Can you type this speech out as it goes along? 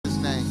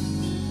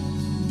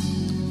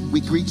We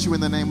greet you in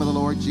the name of the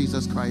Lord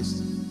Jesus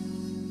Christ.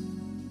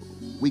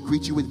 We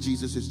greet you with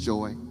Jesus'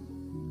 joy.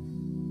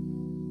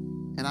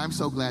 And I'm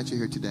so glad you're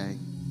here today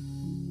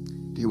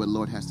to hear what the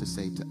Lord has to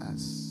say to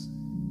us.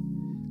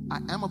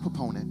 I am a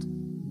proponent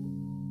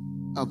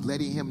of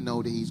letting him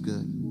know that he's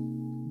good.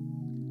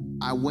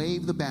 I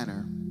wave the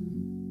banner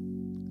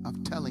of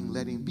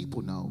letting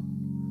people know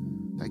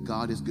that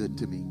God is good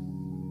to me.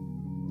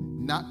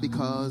 Not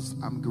because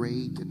I'm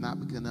great, and not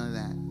because of none of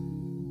that.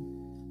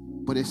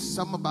 But it's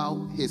something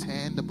about his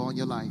hand upon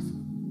your life.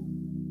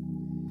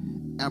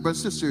 And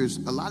brothers and sisters,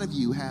 a lot of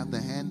you have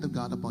the hand of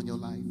God upon your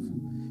life.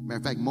 Matter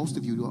of fact, most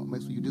of you do,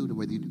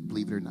 whether you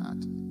believe it or not.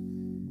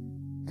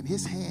 And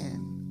his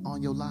hand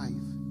on your life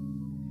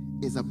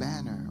is a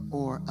banner,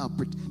 or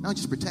not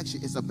just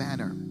protection, it's a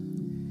banner.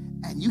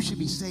 And you should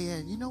be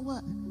saying, you know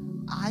what?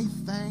 I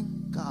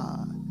thank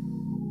God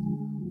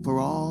for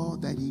all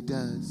that he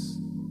does.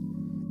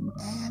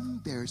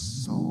 And there's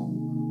so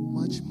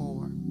much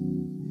more.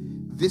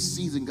 This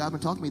season, God's been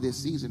talking to me this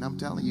season. I'm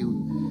telling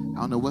you, I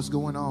don't know what's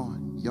going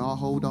on. Y'all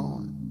hold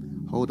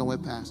on. Hold on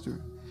with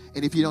Pastor.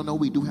 And if you don't know,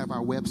 we do have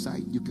our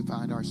website. You can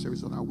find our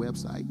service on our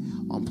website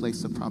on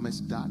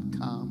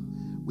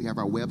placeofpromise.com. We have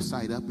our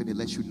website up, and it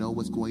lets you know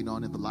what's going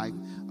on in the life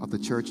of the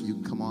church. You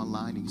can come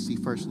online and you see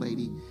First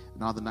Lady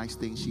and all the nice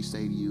things she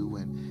say to you.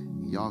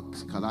 And y'all,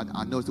 because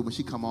I noticed that when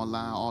she come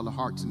online, all the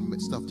hearts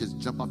and stuff just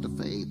jump off the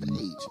page.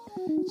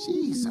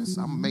 Jesus,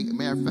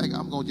 matter of fact,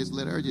 I'm going to just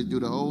let her just do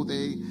the whole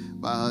thing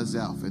by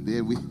herself. And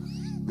then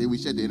we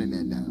shut the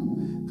internet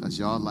down because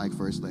y'all like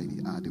First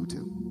Lady. I do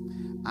too.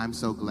 I'm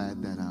so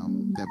glad that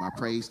my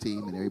praise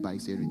team and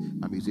everybody's here,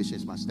 my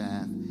musicians, my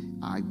staff,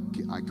 I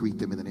greet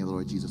them in the name of the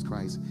Lord Jesus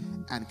Christ.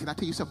 And can I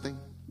tell you something?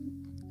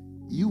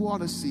 You ought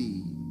to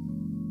see,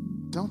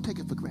 don't take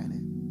it for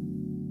granted,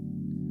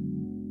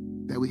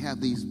 that we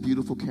have these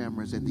beautiful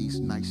cameras and these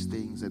nice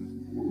things, and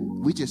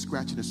we just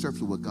scratching the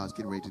surface of what God's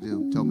getting ready to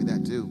do. Told me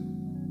that too.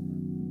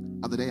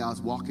 Other day I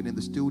was walking in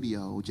the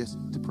studio just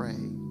to pray.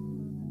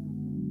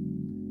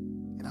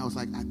 And I was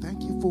like, I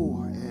thank you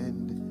for,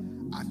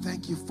 and I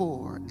thank you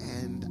for,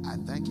 and I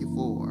thank you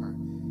for,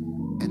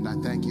 and I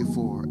thank you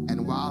for.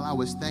 And while I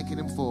was thanking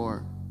him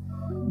for,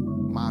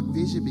 my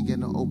vision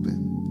began to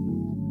open.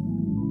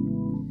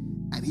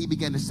 And he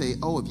began to say,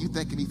 oh, if you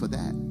thanking me for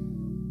that,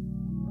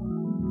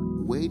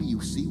 wait till you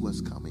see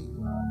what's coming.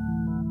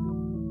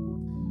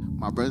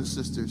 My brothers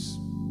and sisters,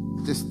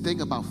 this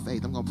thing about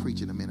faith, I'm going to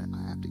preach in a minute.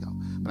 I have to go.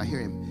 But I hear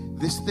him.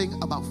 This thing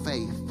about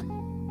faith,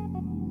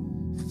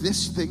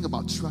 this thing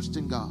about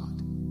trusting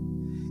God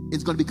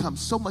is going to become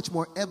so much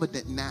more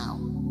evident now.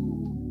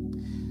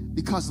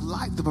 Because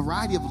life, the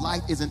variety of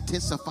life is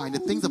intensifying. The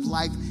things of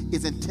life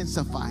is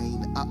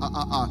intensifying.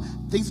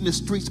 Things in the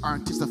streets are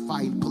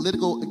intensifying.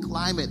 Political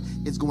climate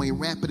is going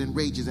rampant and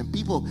rages. And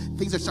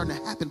things are starting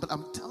to happen. But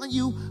I'm telling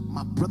you,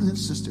 my brothers and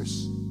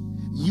sisters,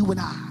 you and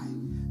I,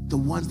 the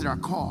ones that are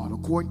called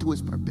according to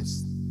his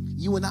purpose.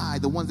 You and I,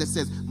 the ones that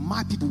says,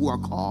 my people who are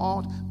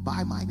called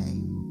by my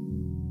name.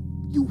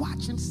 You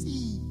watch and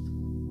see.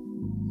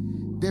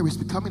 There is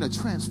becoming a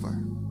transfer.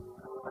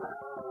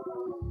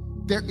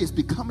 There is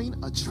becoming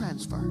a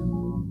transfer.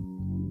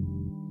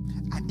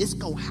 And it's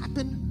going to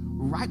happen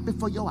right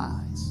before your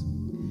eyes.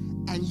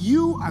 And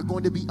you are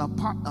going to be a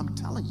part, I'm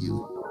telling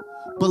you,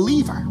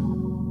 believer.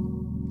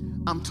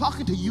 I'm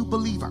talking to you,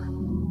 believer.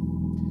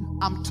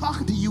 I'm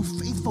talking to you,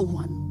 faithful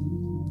one.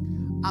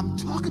 I'm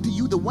talking to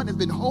you, the one that's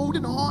been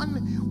holding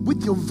on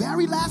with your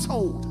very last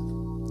hold.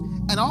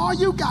 And all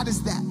you got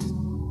is that.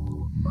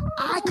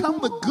 I come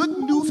with good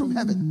news from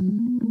heaven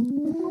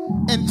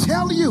and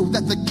tell you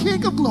that the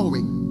King of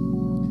Glory,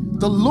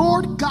 the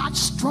Lord God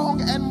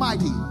strong and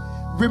mighty,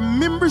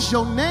 remembers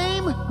your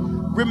name,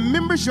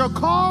 remembers your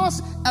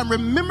cause, and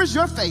remembers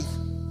your faith.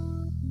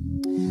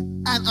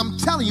 And I'm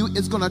telling you,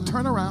 it's going to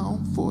turn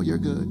around for your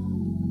good.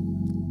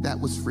 That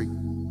was free.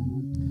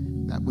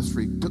 That was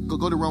free.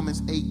 Go to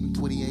Romans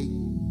 8:28.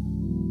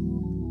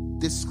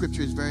 This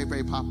scripture is very,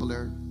 very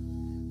popular,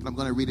 but I'm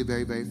going to read it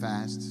very, very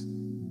fast.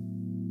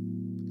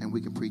 And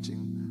we can preach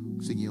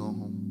and sing you on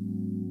home.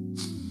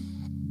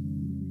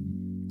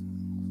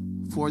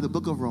 For the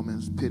book of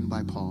Romans, penned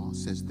by Paul,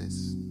 says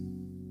this.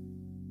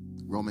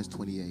 Romans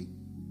 28.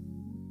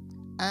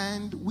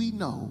 And we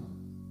know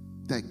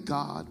that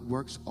God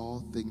works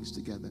all things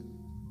together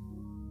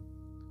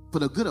for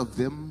the good of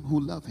them who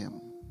love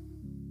him,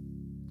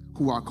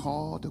 who are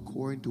called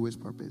according to his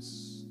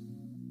purpose.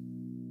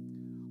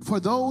 For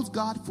those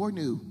God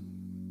foreknew,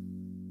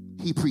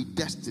 he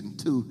predestined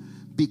to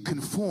be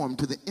conformed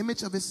to the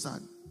image of his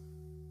Son,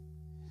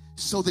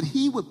 so that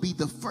he would be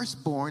the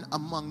firstborn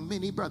among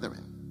many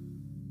brethren.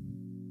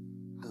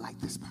 I like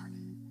this part.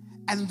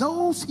 And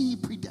those he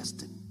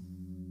predestined,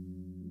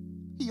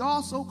 he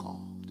also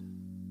called.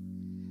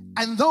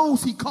 And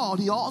those he called,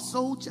 he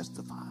also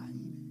justified.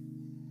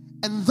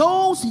 And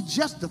those he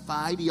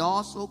justified, he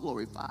also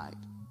glorified.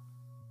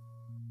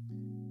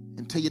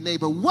 And tell your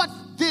neighbor, what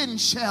then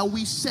shall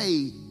we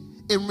say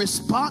in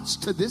response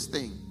to this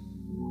thing?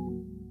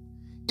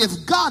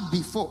 If God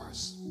be for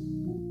us,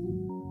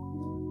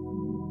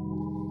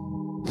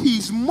 he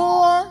He's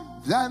more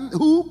than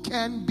who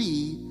can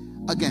be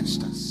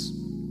against us.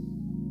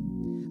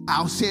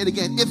 I'll say it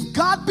again. If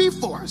God be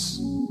for us,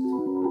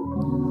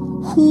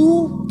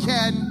 who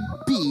can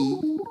be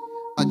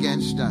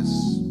against us?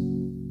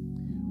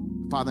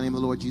 Father, in the name of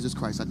the Lord Jesus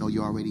Christ, I know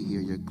you're already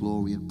here. Your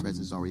glory and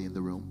presence already in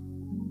the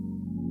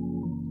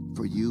room.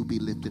 For you be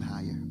lifted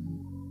higher.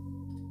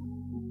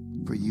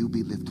 For you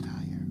be lifted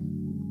higher.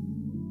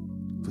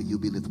 For you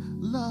be lifted.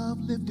 Love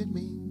lifted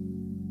me.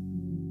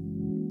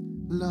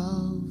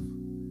 Love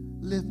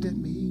lifted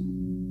me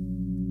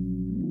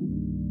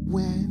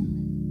when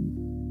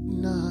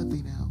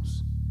nothing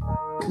else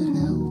could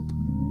help.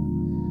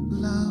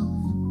 Love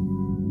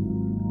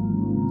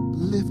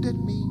lifted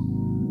me.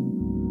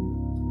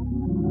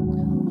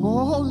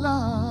 Oh,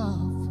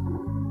 love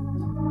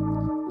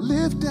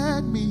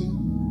lifted me.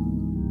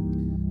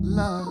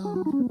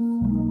 Love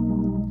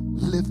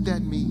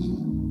lifted me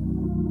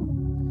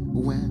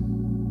when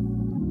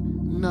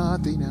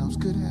nothing else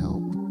could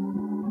help.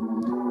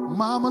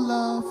 Mama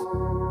love,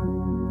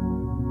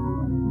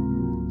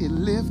 it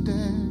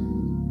lifted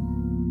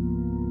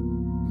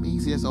me.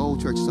 See, that's an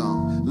old church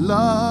song.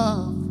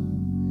 Love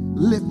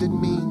lifted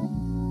me.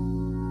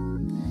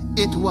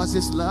 It was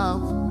his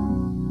love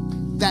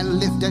that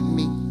lifted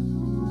me.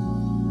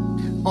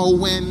 Oh,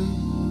 when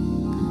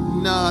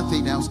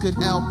nothing else could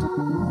help.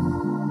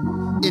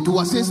 It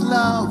was his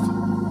love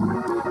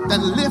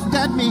that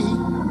lifted me.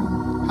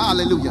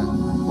 Hallelujah.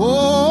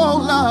 Oh,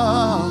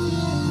 love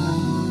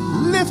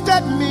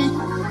lifted me.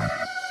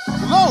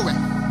 Glory.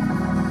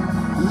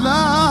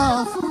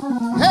 Love,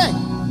 hey,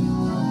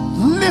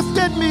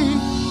 lifted me.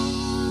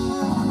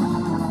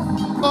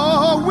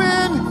 Oh,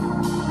 when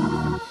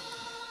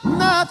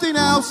nothing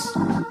else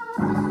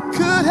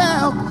could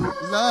help.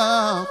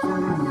 Love.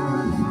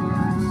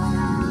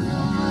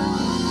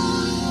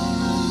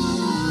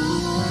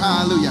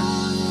 Hallelujah.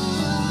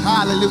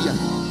 Hallelujah.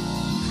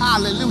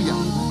 Hallelujah.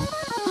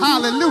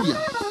 Hallelujah.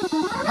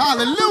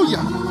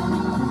 Hallelujah.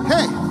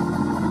 Hey.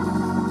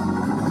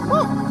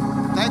 Woo.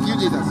 Thank you,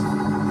 Jesus.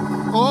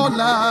 Oh,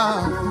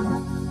 love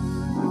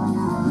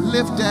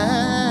lifted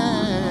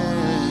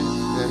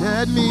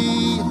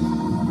me.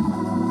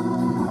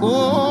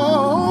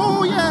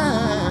 Oh,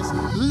 yes.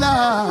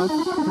 Love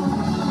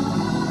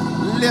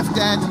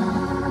lifted.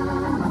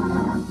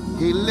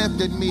 He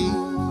lifted me.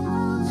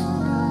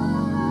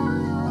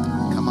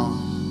 Come on.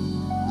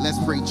 Let's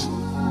preach.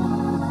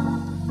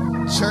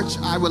 Church,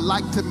 I would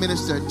like to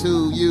minister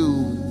to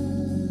you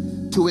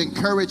to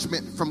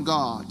encouragement from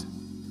God.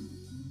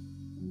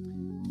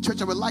 Church,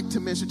 I would like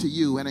to minister to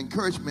you an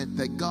encouragement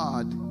that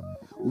God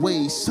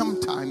ways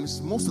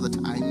sometimes, most of the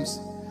times,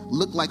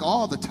 look like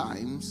all the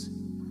times,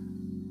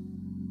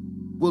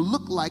 will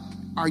look like,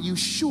 are you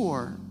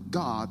sure,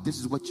 God, this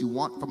is what you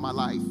want for my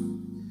life?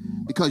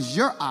 Because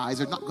your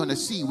eyes are not going to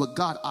see what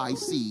God's eye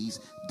sees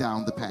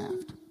down the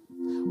path.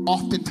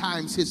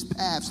 Oftentimes his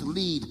paths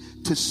lead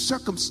to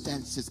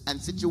circumstances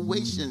and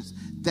situations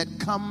that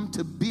come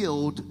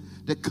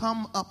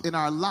up in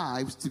our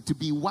lives to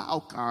be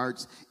wild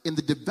cards in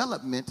the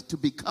development to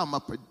become a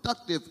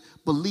productive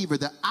believer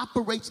that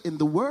operates in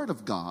the word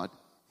of God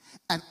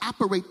and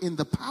operate in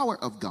the power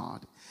of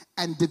God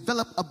and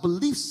develop a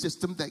belief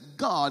system that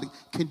God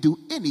can do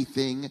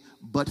anything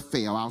but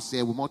fail. I'll say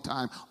it one more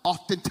time.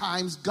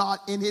 Oftentimes God,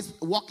 in his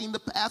walking the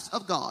paths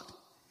of God,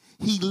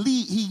 he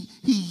leads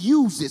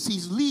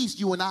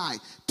you and I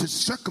to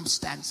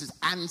circumstances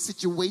and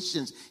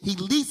situations. He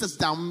leads us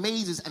down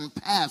mazes and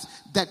paths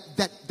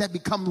that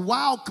become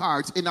wild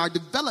cards in our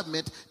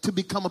development to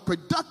become a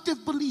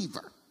productive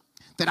believer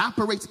that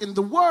operates in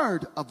the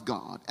word of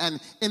God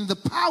and in the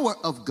power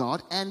of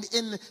God and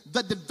in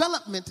the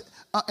development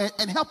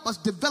and help us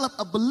develop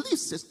a belief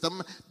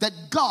system that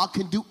God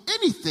can do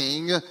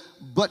anything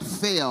but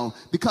fail,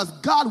 because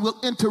God will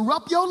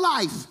interrupt your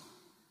life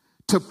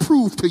to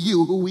prove to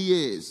you who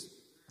he is.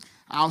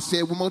 I'll say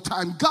it one more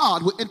time.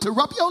 God will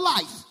interrupt your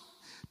life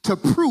to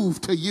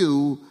prove to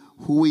you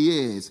who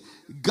he is.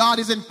 God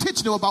is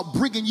intentional about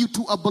bringing you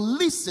to a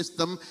belief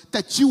system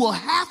that you will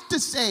have to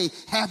say,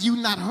 have you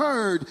not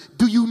heard?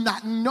 Do you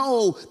not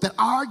know that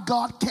our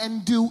God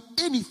can do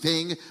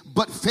anything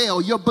but fail?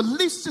 Your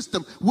belief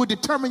system will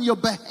determine your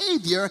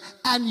behavior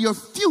and your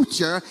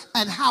future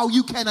and how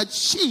you can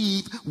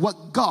achieve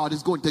what God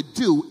is going to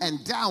do and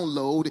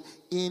download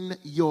in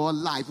your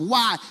life.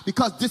 Why?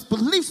 Because this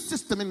belief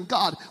system in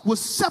God will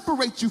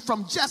separate you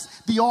from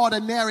just the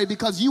ordinary,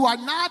 because you are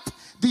not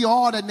the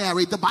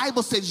ordinary. The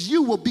Bible says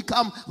you will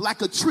become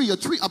like a tree. A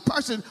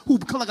person who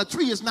becomes like a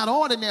tree is not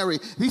ordinary.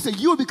 He said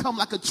you will become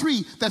like a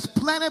tree that's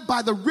planted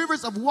by the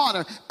rivers of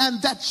water, and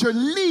that your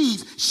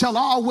leaves shall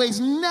always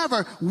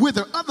never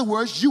wither. In other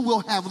words, you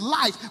will have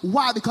life.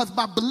 Why? Because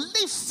my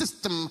belief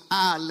system,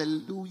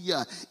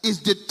 hallelujah, is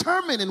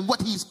determined in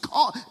what he's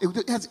called,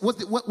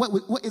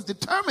 what is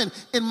determined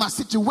in my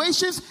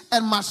situations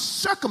and my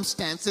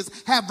circumstances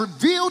have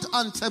revealed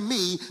unto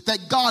me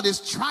that God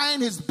is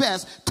trying his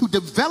best to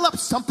develop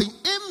something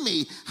in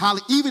me,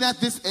 even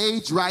at this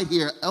age right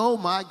here. Oh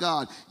my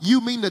God.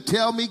 You mean to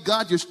tell me,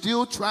 God, you're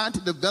still trying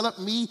to develop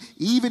me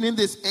even in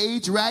this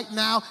age right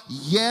now?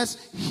 Yes,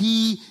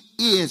 he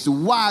is.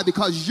 Why?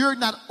 Because you're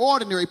not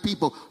ordinary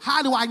people.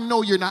 How do I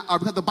know you're not?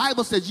 Because the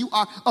Bible says you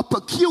are a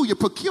peculiar.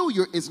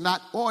 Peculiar is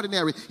not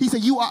ordinary. He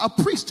said you are a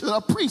priesthood.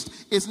 A priest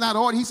is not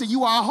ordinary. He said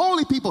you are a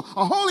holy people.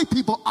 A holy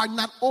people are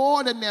not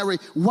ordinary.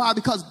 Why?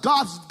 Because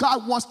God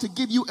wants to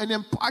give you an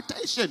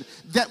impartation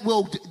that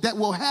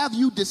will have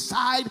you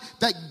decide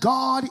that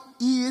God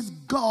is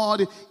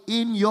God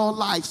in your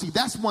life. See,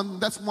 that's one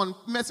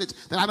message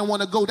that I don't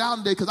want to go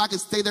down there, because I can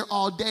stay there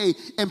all day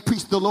and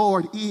preach the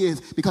Lord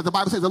is, because the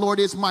Bible says the Lord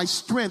is my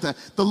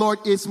strength, the Lord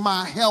is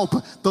my help,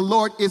 the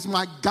Lord is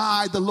my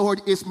guide, the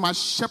Lord is my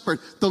shepherd,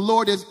 the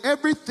Lord is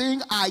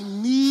everything I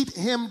need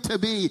him to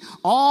be.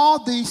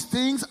 All these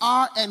things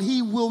are, and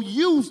he will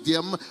use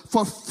them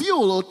for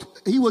fuel.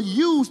 He will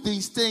use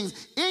these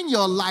things in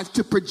your life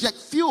to project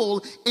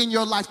fuel in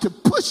your life to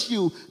push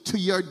you to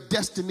your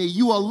destiny.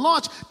 You will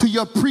launch to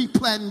your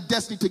pre-planned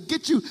destiny to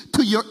get you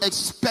to your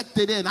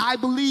expected end. I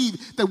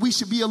believe that we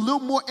should be a little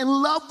more in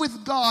love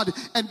with God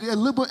and a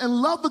little more in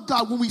love with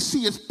God when we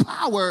see his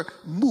power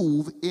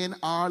move in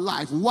our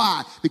life.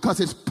 Why? Because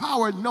his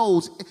power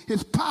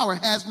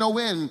has no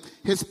end.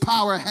 His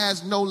power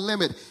has no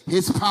limit.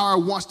 His power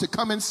wants to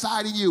come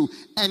inside of you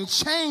and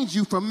change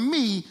you from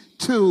me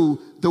to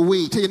the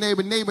we. Tell your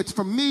neighbor,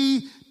 from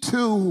me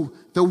to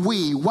the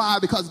we. Why?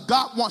 Because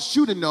God wants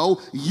you to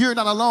know you're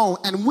not alone.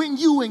 And when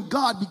you and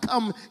God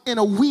become in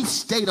a we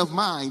state of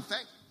mind,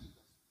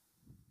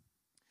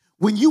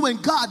 when you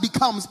and God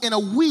becomes in a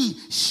we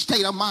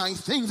state of mind,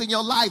 things in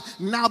your life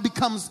now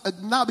becomes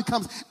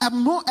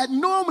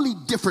abnormally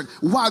different.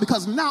 Why?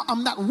 Because now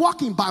I'm not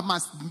walking by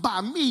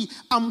me,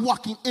 I'm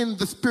walking in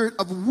the spirit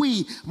of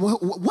we.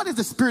 What is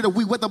the spirit of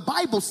we? What the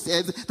Bible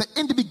says that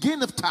in the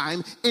beginning of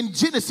time, in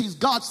Genesis,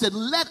 God said,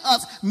 let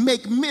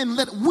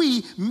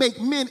we make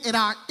men in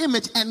our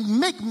image, and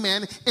make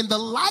men in the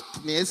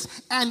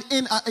likeness and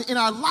in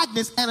our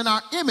likeness and in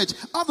our image. In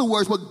other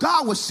words, what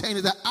God was saying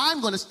is that I'm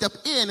going to step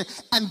in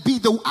and be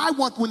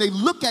when they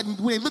look at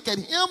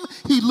him,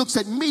 he looks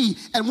at me.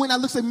 And when I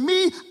look at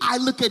me, I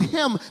look at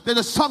him. There's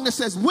a song that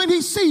says, when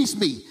he sees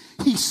me,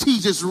 he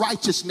sees his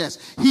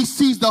righteousness. He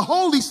sees the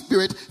Holy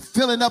Spirit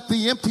filling up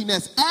the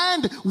emptiness.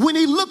 And when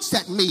he looks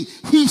at me,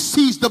 he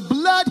sees the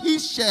blood he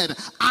shed.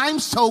 I'm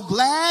so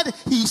glad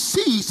he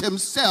sees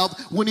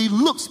himself when he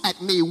looks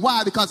at me.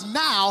 Why? Because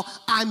now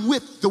I'm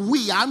with the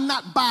we. I'm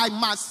not by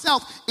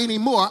myself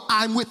anymore.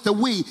 I'm with the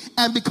we.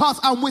 And because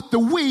I'm with the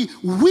we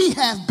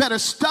have better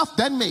stuff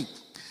than me.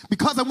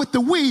 Because I'm with the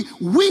we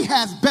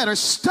has better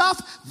stuff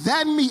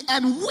than me.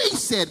 And we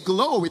said,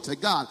 glory to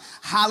God.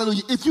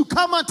 Hallelujah. If you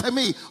come unto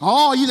me,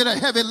 all you that are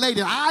heavy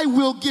laden, I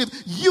will give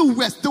you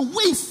rest. The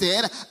we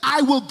said,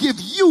 I will give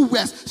you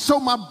rest.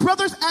 So my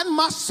brothers and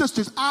my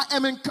sisters, I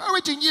am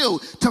encouraging you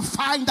to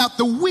find out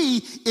the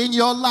we in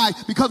your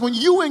life. Because when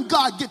you and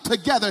God get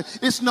together,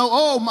 it's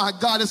oh my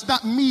God, it's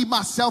not me,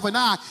 myself, and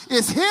I.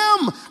 It's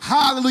him,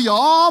 hallelujah,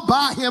 all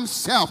by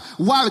himself.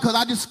 Why? Because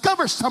I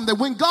discovered something.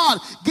 When God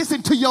gets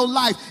into your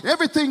life,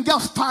 everything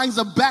else finds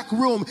a back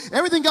room.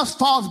 Everything else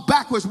falls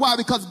backwards. Why?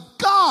 Because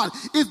God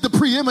is the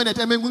preeminent.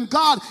 I mean, when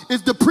God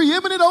is the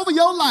preeminent over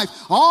your life,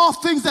 all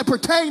things that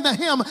pertain to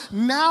him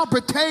now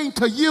pertain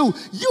to you.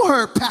 You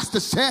heard Pastor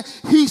say,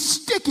 he's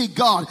sticky,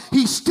 God.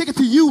 He's sticky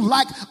to you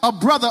like a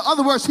brother. In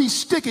other words, he's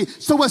sticky.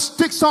 So what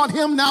sticks on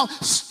him now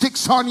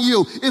sticks on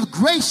you. If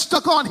grace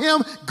stuck on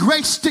him,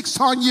 grace sticks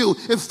on you.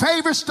 If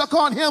favor stuck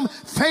on him,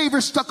 favor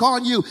stuck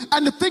on you.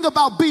 And the thing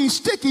about being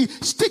sticky,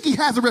 sticky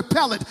has a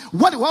repellent.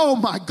 Oh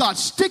my God,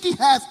 sticky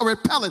has a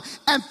repellent.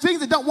 And things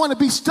that don't want to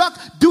be stuck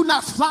do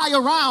not fly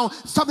around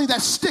something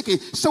that's sticky.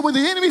 So when the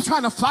enemy's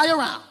trying to fly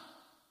around,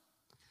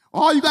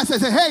 all you guys say,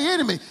 hey,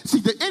 enemy. See,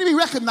 the enemy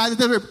recognizes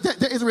that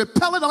there is a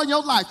repellent on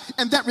your life,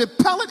 and that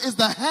repellent is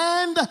the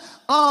hand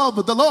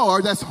of the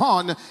Lord that's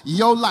on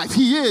your life.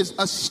 He is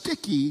a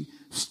sticky,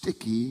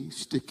 sticky,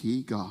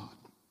 sticky God.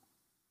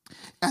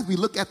 As we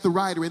look at the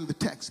writer in the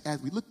text,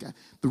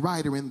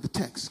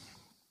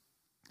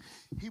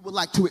 he would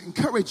like to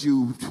encourage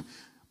you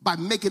by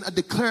making a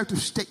declarative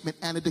statement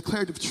and a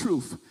declarative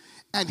truth.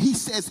 And he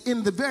says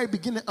in the very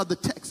beginning of the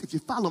text, if you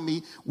follow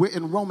me, we're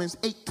in Romans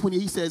 8:20.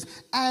 He says,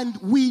 and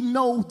we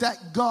know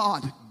that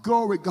God,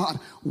 glory God,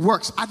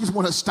 works. I just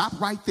want to stop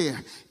right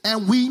there.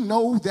 And we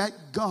know that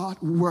God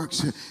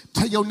works.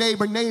 Tell your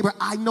neighbor,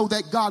 I know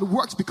that God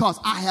works because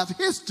I have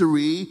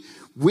history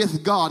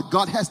with God.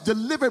 God has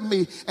delivered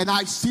me, and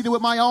I've seen it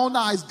with my own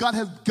eyes. God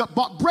has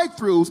brought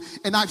breakthroughs,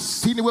 and I've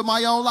seen it with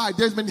my own life.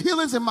 There's been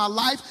healings in my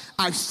life.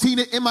 I've seen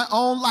it in my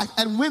own life.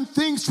 And when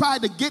things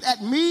tried to get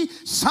at me,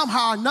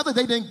 somehow or another,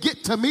 they didn't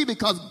get to me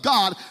because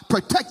God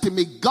protected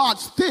me.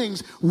 God's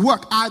things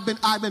work. I've been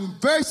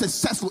very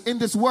successful in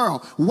this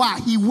world.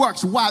 Why? He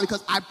works. Why?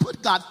 Because I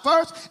put God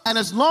first, and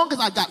as long as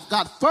I got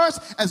God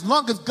first, as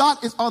long as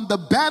God is on the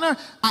banner,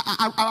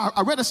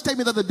 I read a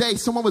statement the other day.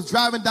 Someone was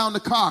driving down the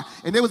car,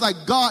 and it was like,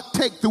 God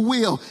take the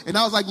wheel. And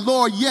I was like,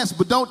 Lord, yes,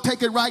 but don't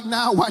take it right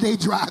now while they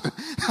driving.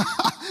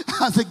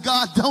 I said,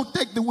 God, don't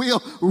take the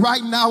wheel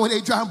right now when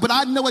they driving. But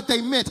I know what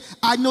they meant.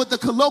 I know what the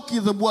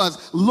colloquialism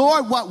was.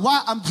 Lord,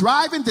 while I'm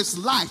driving this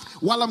life,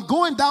 while I'm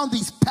going down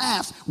these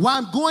paths, while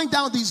I'm going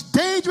down these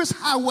dangerous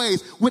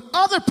highways with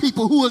other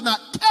people who are not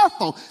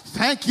careful,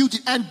 thank you,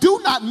 and do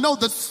not know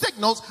the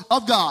signals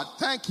of God.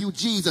 Thank you,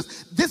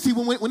 Jesus. This,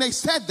 when they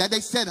said that,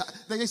 they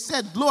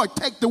said, Lord,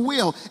 take the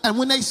wheel. And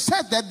when they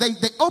said that, they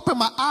opened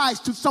my eyes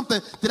to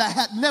something that I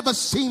had never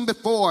seen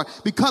before.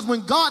 Because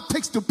when God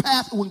takes the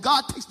path, when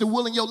God takes the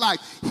wheel in your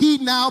life, he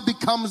now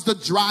becomes the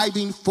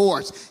driving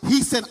force.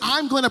 He said,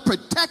 I'm going to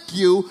protect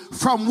you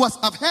from what's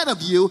ahead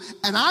of you,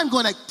 and I'm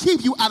going to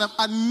keep you out of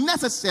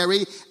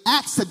unnecessary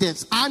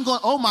accidents. I'm going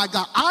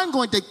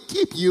to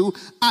keep you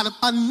out of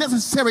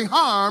unnecessary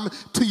harm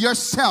to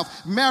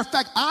yourself. Matter of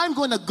fact, I'm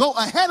going to go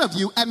ahead of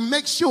you and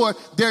make sure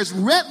there's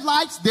red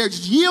lights,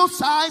 there's yield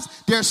signs,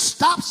 there's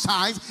stop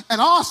signs,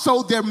 and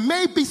also there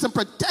may be some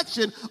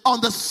protection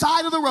on the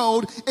side of the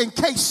road in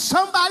case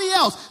somebody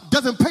else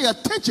doesn't pay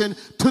attention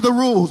to the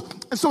rules.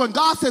 And so when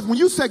God says, when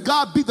you say,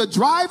 God, be the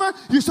driver,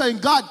 you're saying,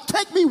 God,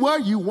 take me where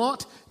you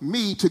want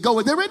me to go.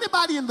 Is there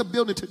anybody in the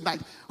building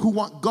tonight who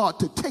want God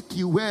to take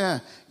you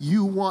where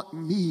you want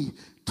me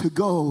to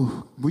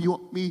go? Where you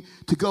want me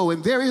to go?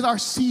 And there is our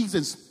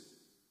seasons.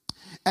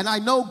 And I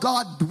know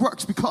God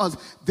works because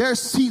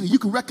there's seasons. You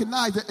can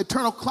recognize the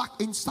eternal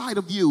clock inside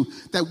of you,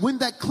 that when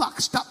that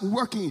clock stopped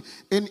working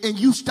and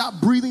you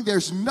stop breathing,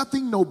 there's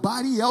nothing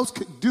nobody else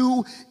could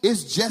do.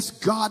 It's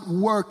just God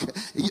work.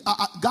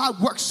 God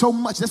works so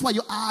much. That's why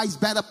your eyes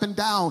bat up and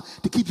down,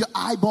 to keep your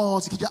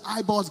eyeballs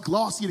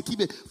glossy, to keep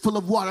it full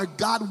of water.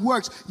 God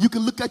works. You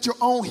can look at your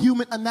own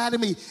human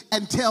anatomy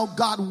and tell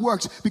God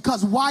works.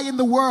 Because why in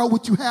the world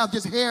would you have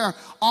just hair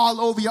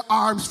all over your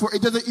arms? For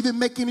it doesn't even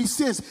make any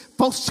sense.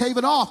 Folks shave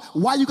it off.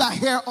 Why you got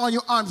hair on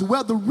your arms?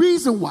 Well, the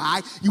reason why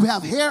you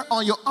have hair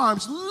on your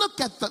arms, look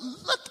at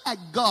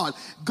God.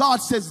 God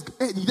says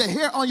the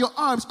hair on your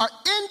arms are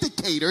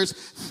indicators.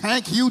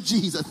 Thank you,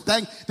 Jesus.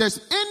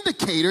 There's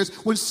indicators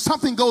when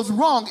something goes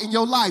wrong in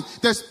your life.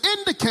 There's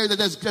indicators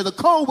that there's a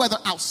cold weather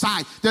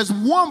outside. There's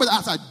warm weather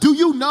outside. Do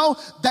you know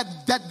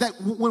that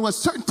when a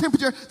certain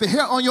temperature, the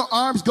hair on your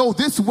arms go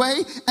this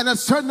way, and a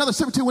certain other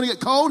temperature when it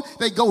gets cold,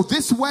 they go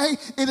this way?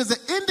 It is an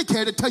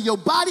indicator to tell your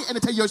body and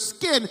to tell your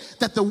skin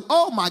that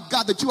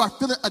that you are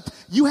feeling,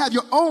 you have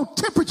your own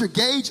temperature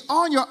gauge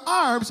on your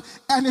arms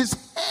and his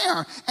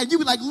hair. And you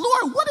be like,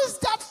 Lord, what is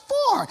that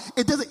for?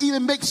 It doesn't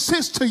even make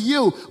sense to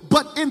you.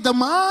 But in the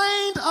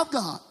mind of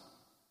God,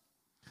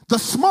 the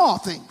small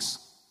things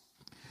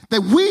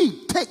that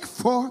we take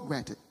for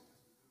granted,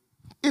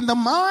 in the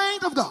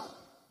mind of God,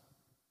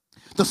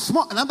 the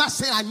small, and I'm not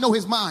saying I know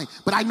his mind,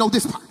 but I know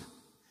this part.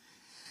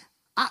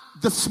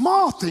 The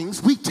small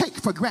things we take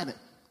for granted.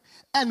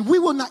 And we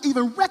will not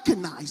even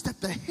recognize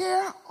that the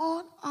hair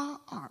on our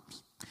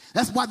arms.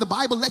 That's why the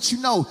Bible lets you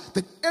know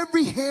that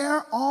every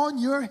hair on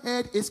your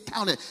head is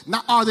counted.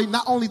 Not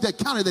only they're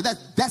counted,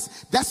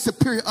 that's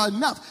superior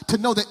enough to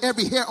know that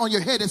every hair on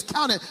your head is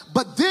counted,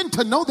 but then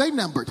to know they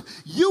numbered.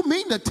 You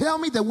mean to tell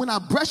me that when I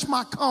brush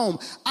my comb,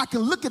 I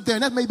can look at there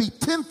and that may be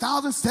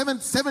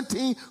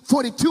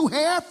 10,742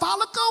 hair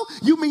follicle?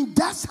 You mean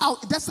that's how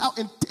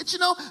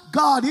intentional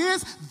God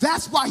is?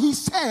 That's why he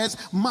says,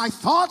 my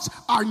thoughts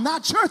are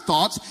not your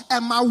thoughts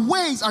and my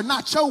ways are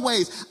not your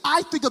ways.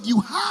 I think of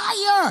you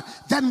higher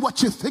than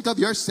what you think of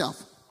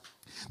yourself.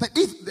 That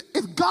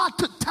if God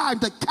took time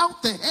to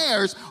count the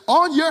hairs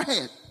on your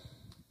head,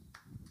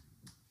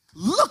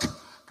 look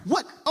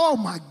oh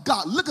my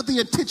God, look at the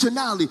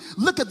intentionality.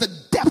 Look at the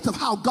depth of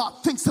how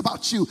God thinks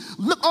about you.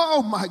 Look,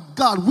 oh my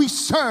God, we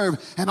serve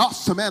an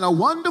awesome and a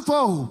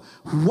wonderful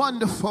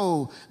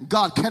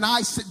God. Can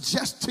I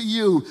suggest to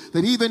you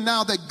that even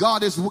now that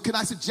can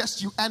I suggest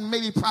to you and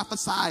maybe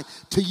prophesy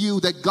to you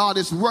that God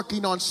is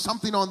working on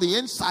something on the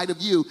inside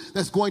of you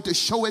that's going to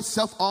show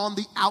itself on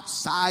the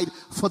outside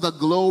for the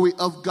glory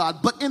of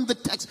God. But in the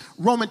text,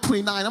 Romans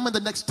 29, I'm in the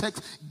next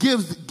text,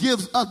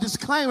 gives a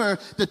disclaimer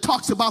that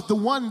talks about the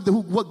one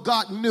what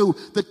God knew.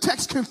 The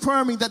text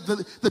confirming that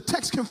the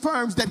text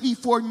confirms that he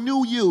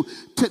foreknew you,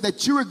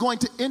 that you were going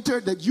to enter,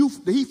 that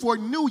he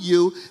foreknew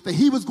you, that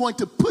he was going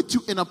to put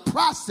you in a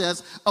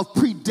process of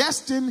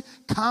predestined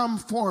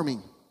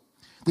conforming.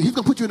 That he's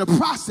going to put you in a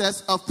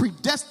process of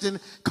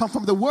predestined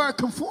conforming. The word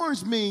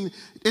conforms mean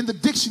in the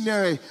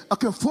dictionary, a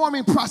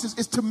conforming process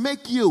is to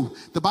make you.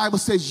 The Bible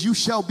says you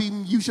shall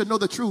know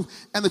the truth,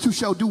 and the truth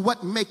shall do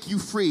what? Make you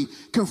free.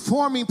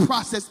 Conforming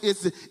process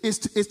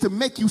is to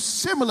make you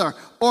similar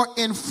or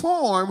in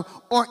form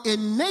or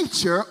in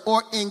nature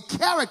or in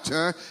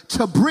character,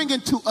 to bring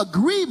into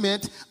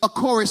agreement a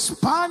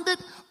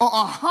correspondent or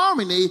a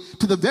harmony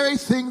to the very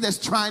thing that's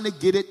trying to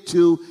get it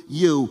to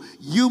you.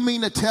 You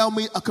mean to tell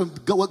me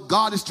what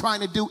God is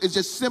trying to do is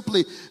just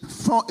simply,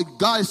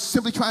 God is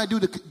simply trying to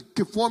do to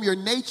conform your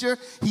nature.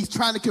 He's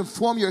trying to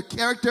conform your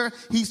character.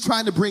 He's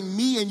trying to bring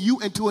me and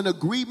you into an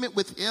agreement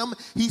with him.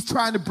 He's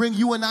trying to bring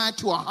you and I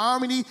into a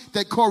harmony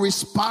that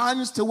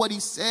corresponds to what he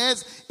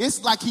says.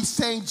 It's like he's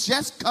saying,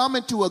 just come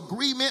into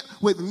agreement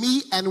with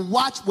me and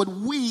watch what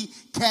we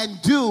can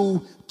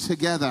do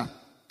together.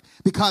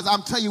 Because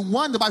I'm telling you,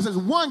 the Bible says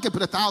 1 can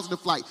put 1,000 to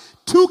flight.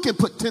 2 can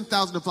put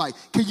 10,000 to flight.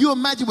 Can you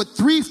imagine what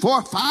 3,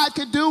 4, 5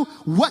 can do?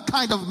 What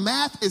kind of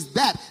math is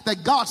that?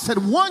 That God said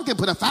 1 can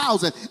put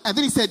 1,000, and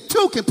then he said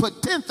 2 can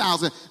put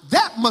 10,000.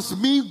 That must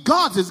mean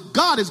God is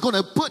going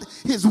to put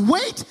his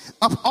weight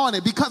up on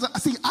it. Because,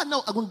 see, I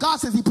know when God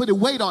says he put a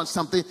weight on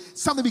something,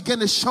 something began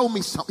to show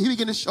me something. He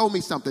began to show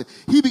me something.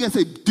 He began to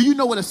say, do you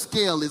know what a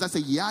scale is? I say,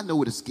 yeah, I know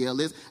what a scale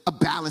is. A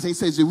balance. And he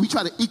says, we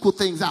try to equal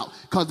things out.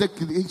 Because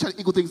he try to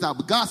equal things out.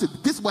 But God said,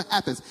 this is what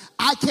happens.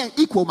 I can't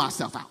equal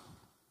myself out.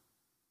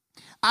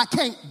 I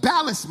can't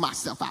balance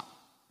myself out.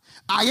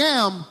 I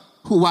am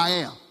who I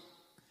am.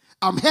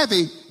 I'm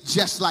heavy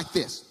just like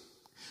this.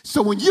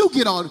 So when you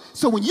get on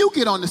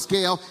the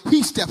scale,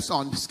 he steps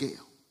on the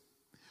scale.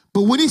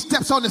 But when he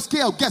steps on the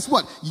scale, guess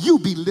what? You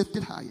be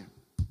lifted higher.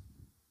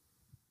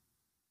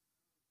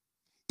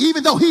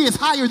 Even though he is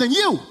higher than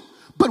you,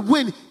 but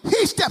when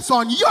he steps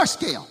on your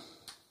scale,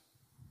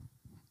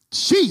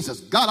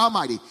 Jesus, God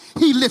Almighty,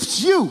 he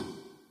lifts you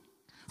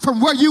from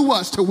where you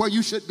was to where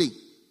you should be.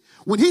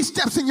 When he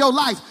steps in your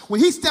life,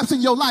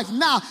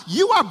 now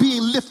you are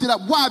being lifted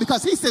up. Why?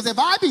 Because he says, if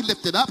I be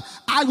lifted up,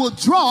 I will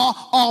draw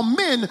all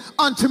men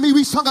unto me.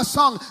 We sung a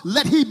song,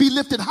 let he be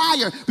lifted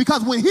higher.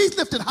 Because when he's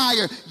lifted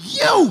higher,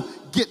 you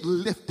get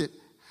lifted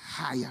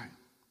higher.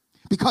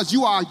 Because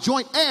you are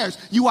joint heirs.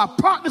 You are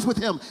partners with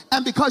him.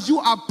 And because you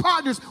are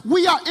partners,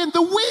 we are in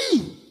the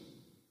we.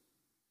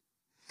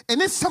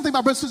 And it's something,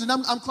 my brothers and sisters,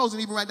 and I'm closing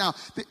even right now.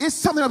 It's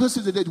something, my brothers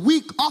and sisters, that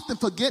we often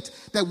forget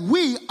that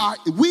we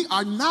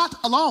are not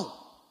alone.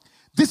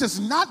 This is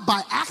not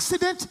by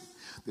accident.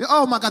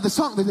 Oh my God, the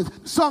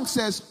song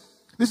says,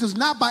 this is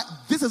not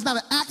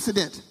an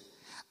accident.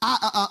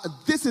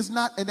 This is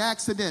not an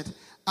accident.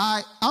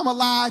 I'm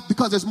alive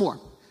because there's more.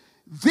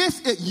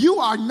 You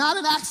are not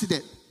an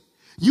accident.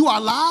 You are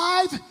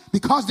alive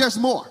because there's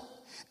more.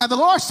 And the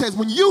Lord says,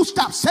 when you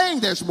stop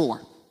saying there's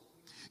more,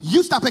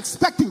 you stop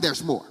expecting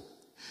there's more.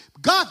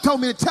 God told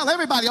me to tell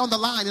everybody on the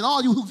line and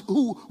all you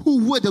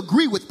who would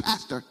agree with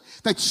Pastor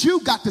that you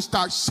got to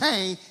start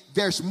saying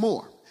there's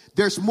more.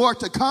 There's more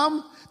to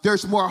come.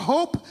 There's more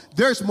hope.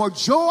 There's more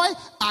joy.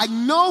 I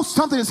know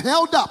something is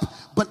held up,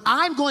 but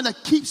I'm going to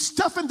keep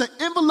stuffing the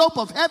envelope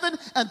of heaven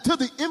until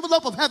the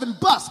envelope of heaven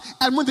busts.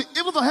 And when the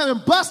envelope of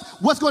heaven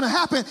busts, what's going to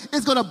happen?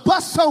 It's going to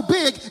bust so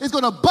big, it's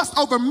going to bust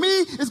over me.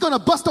 It's going to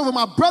bust over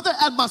my brother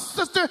and my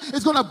sister.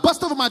 It's going to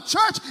bust over my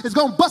church. It's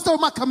going to bust over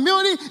my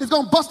community. It's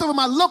going to bust over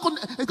my local.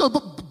 It's going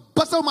to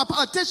bust over my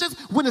politicians.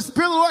 When the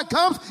Spirit of the Lord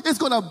comes, it's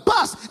going to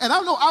bust. And I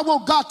know I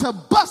want God to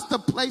bust the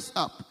place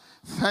up.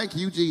 Thank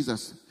you,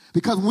 Jesus.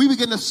 Because when we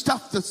begin to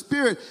stuff the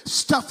Spirit,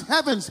 stuff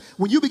heavens,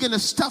 when you begin to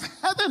stuff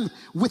heaven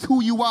with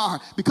who you are,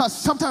 because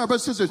sometimes,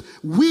 brothers and sisters,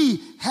 we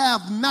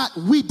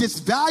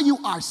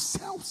disvalue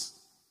ourselves.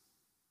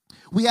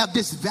 We have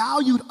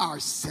disvalued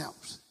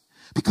ourselves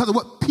because of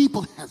what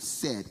people have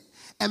said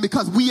and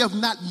because we have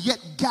not yet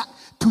got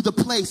to the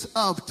place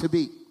of to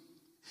be.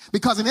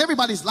 Because in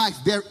everybody's life,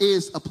 there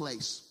is a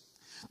place.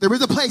 There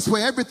is a place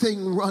where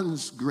everything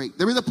runs great.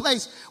 There is a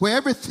place where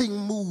everything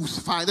moves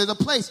fine. There's a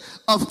place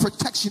of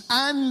protection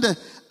and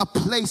a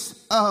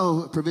place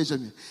of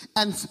provision.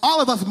 And all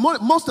of us,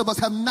 most of us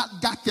have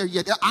not got there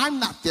yet. I'm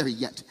not there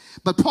yet.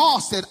 But Paul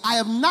said, I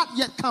have not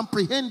yet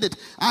comprehended.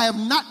 I have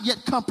not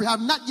yet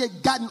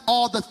gotten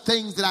all the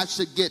things that I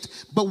should get.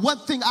 But one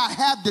thing I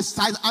have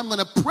decided, I'm going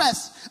to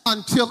press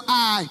until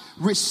I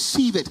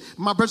receive it.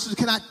 My brothers,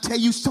 can I tell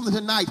you something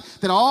tonight?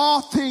 That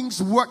all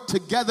things work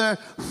together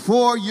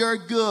for your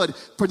good.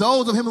 For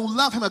those of him who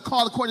love him and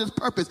called according to his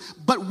purpose.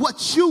 But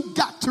what you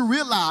got to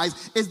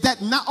realize is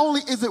that not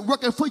only is it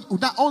working for you,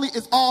 not only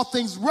is all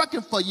things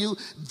working for you,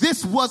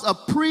 this was a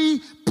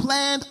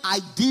pre-planned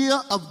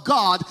idea of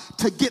God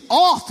to get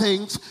all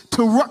things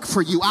to work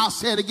for you. I'll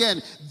say it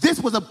again.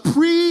 This was a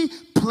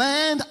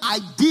pre-planned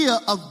idea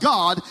of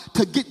God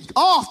to get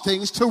all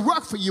things to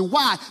work for you.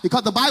 Why?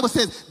 Because the Bible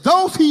says,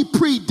 those he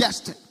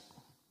predestined,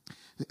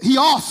 he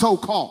also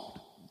called.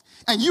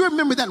 And you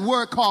remember that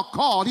word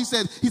called. He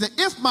said,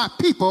 if my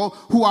people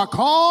who are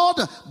called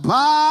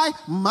by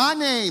my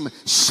name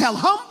shall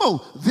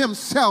humble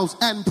themselves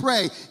and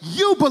pray,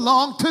 you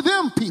belong to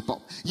them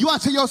people. You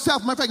ought to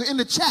yourself, matter of fact, in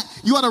the chat,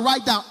 you ought to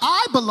write down,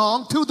 I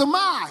belong to the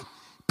my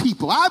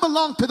people. I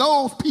belong to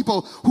those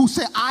people who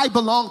say, I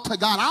belong to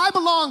God. I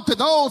belong to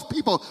those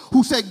people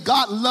who say,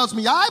 God loves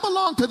me. I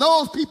belong to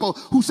those people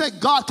who say,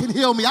 God can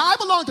heal me. I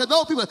belong to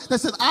those people that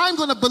said, I'm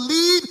going to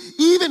believe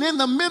even in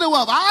the middle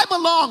of. I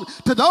belong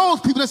to those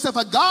people that said,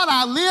 for God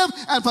I'll live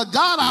and for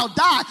God I'll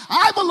die.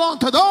 I belong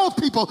to those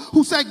people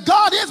who say,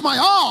 God is my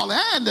all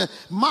and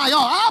my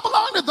all. I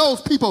belong to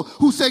those people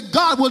who say,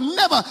 God will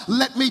never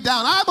let me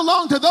down. I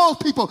belong to those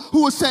people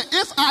who will say,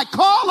 if I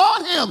call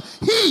on him,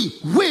 he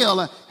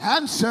will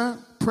answer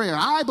prayer.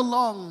 I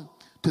belong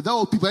to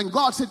those people. And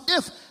God said,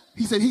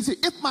 He said,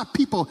 if my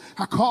people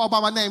are called by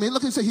my name. And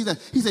look, he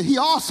said, he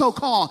also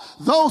called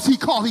those he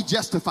called, he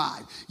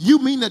justified. You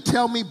mean to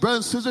tell me,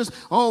 brothers and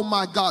sisters, oh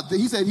my God,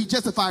 he said he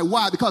justified.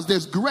 Why? Because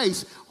there's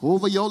grace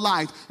over your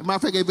life. And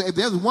matter of fact, if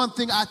there's one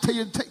thing I tell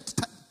you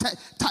to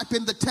type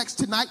in the text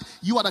tonight,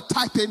 you ought to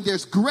type in,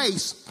 there's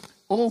grace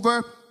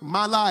over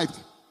my life.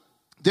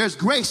 There's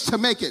grace to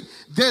make it.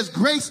 There's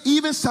grace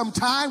even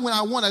sometime when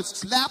I want to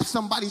slap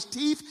somebody's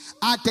teeth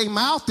out their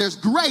mouth. There's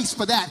grace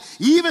for that.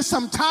 Even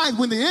sometimes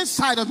when the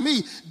inside of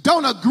me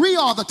don't agree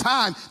all the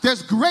time,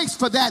 there's grace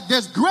for that.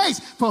 There's grace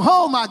for,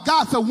 oh my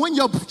God, so when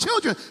your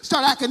children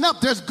start acting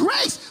up, there's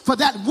grace for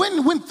that.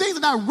 When things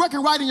are not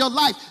working right in your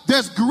life,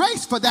 there's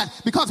grace for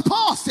that. Because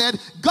Paul said,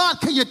 God,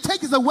 can you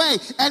take this away?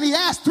 And he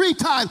asked 3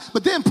 times.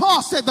 But then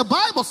Paul said, the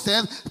Bible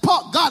says,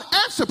 God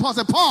answered Paul,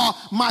 said, Paul,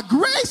 my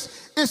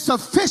grace is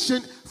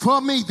sufficient for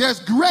me.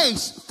 There's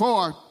grace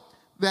for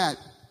that.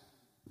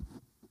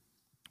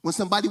 When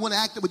somebody want to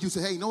act up with you,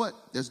 say, hey, you know what?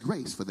 There's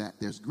grace for that.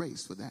 There's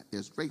grace for that.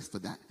 There's grace for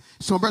that.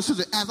 So, brothers and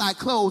sisters, as I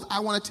close,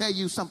 I want to tell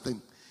you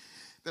something.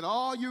 That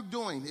all you're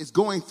doing is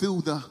going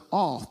through the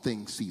all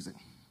things season.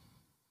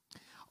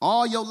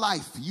 All your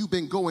life, you've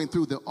been going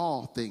through the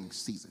all things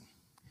season.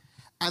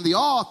 And the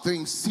all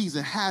things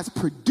season has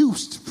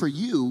produced for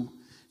you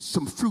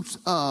some fruits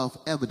of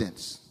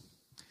evidence.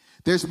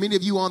 There's many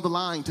of you on the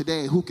line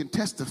today who can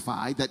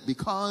testify that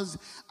because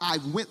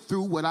I've went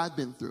through what I've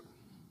been through,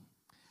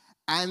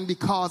 and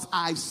because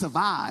I've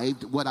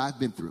survived what I've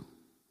been through,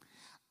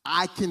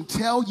 I can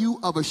tell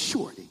you of a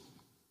surety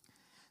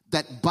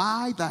that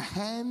by the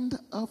hand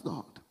of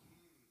God,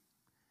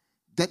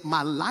 that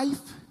my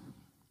life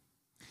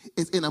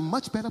is in a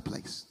much better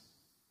place.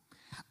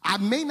 I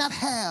may not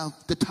have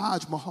the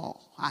Taj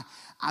Mahal.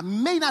 I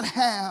may not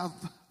have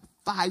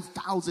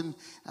 5,000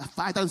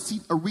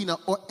 seat arena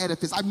or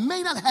edifice. I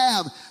may not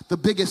have the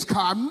biggest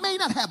car. I may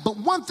not have, but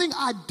one thing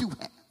I do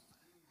have.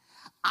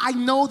 I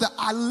know that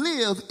I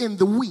live in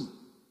the we.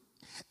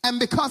 And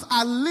because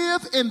I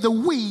live in the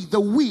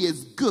we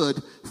is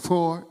good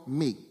for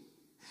me.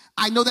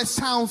 I know that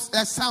sounds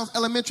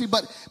elementary,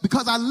 but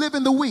because I live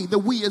in the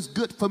we is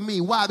good for me.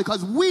 Why?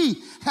 Because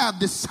we have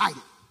decided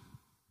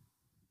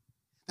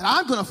that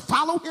I'm going to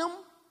follow him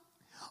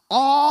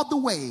all the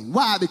way.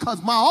 Why?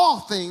 Because my all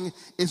thing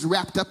is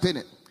wrapped up in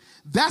it.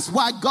 That's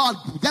why God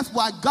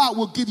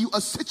will give you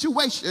a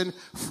situation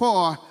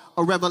for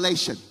a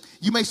revelation.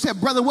 You may say,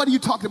 brother, what are you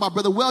talking about,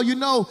 brother? Well, you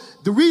know,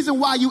 the reason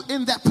why you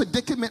in that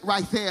predicament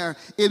right there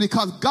is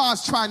because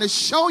God's trying to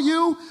show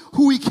you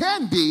who he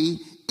can be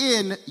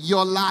in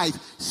your life.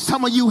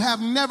 Some of you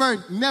have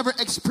never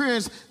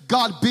experienced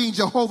God being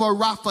Jehovah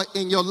Rapha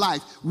in your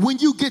life. When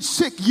you get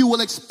sick, you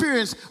will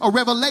experience a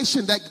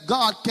revelation that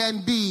God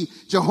can be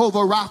Jehovah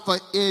Rapha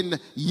in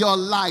your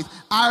life.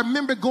 I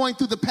remember going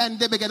through the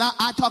pandemic, and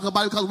I talk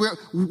about it because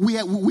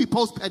we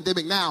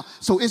post-pandemic now,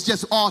 so it's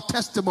just all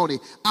testimony.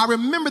 I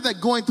remember that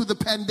going through the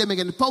pandemic,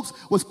 and folks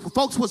was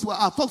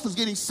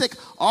getting sick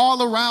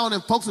all around,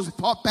 and folks was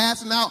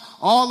passing out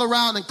all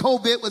around, and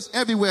COVID was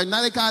everywhere.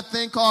 Now they got a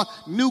thing called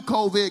New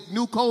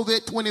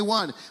COVID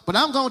 21. But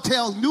I'm going to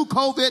tell New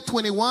COVID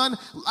 21,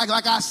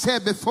 like I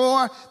said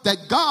before, that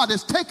God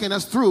is taking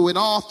us through in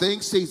all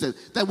things season.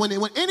 That when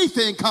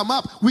anything come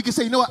up, we can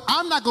say, you know what,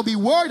 I'm not going to be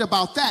worried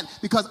about that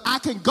because I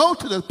can go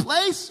to the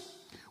place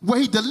where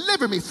he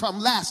delivered me from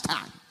last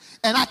time.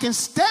 And I can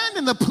stand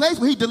in the place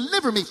where he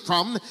delivered me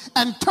from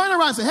and turn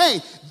around and say, hey,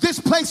 this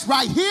place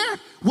right here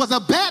was a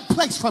bad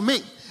place for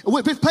me.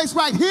 This place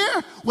right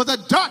here was a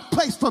dark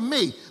place for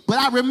me. But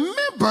I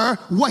remember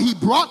what he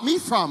brought me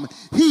from.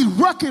 He's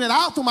working it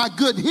out for my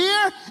good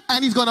here,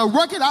 and he's going to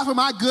work it out for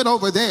my good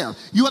over there.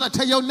 You ought to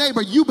tell your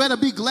neighbor, you better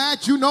be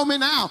glad you know me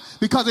now,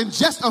 because in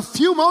just a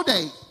few more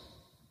days,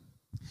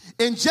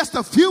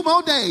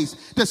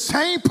 the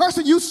same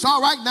person you saw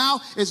right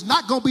now is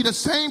not going to be the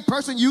same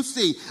person you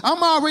see.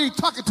 I'm already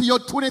talking to your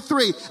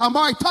 23. I'm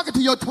already talking to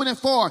your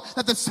 24.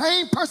 That the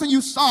same person you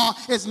saw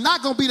is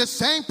not going to be the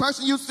same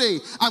person you see.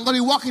 I'm going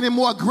to be walking in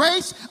more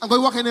grace. I'm going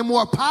to be walking in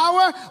more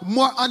power,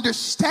 more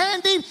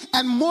understanding,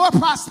 and more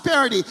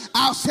prosperity.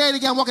 I'll say it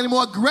again, walking in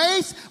more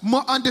grace,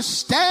 more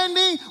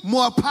understanding,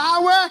 more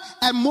power,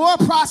 and more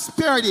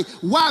prosperity.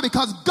 Why?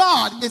 Because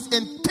God is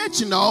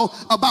intentional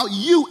about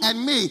you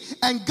and me.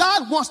 And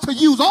God wants to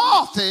use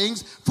all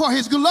things for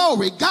his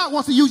glory. God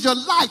wants to use your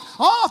life,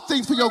 all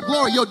things for your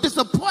glory, your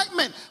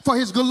disappointment for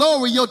his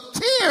glory, your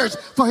tears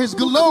for his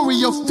glory,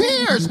 your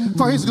fears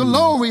for his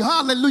glory.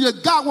 Hallelujah.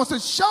 God wants to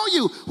show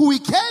you who he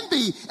can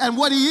be and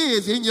what he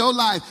is in your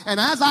life. And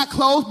as I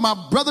close, my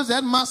brothers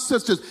and my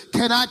sisters,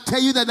 can I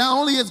tell you that not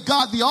only is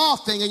God the all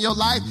thing in your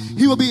life,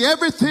 he will be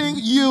everything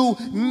you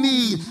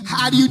need.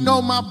 How do you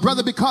know, my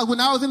brother? Because when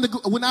I was in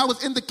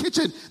the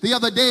kitchen the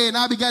other day and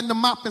I began to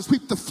mop and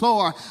sweep the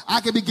floor,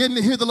 I could begin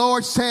to hear the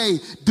Lord say,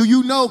 do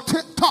you know,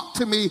 talk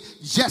to me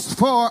just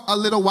for a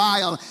little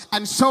while.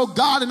 And so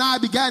God and I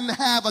began to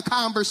have a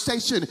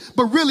conversation,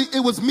 but really it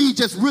was me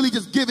just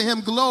giving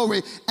him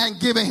glory and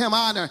giving him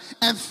honor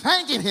and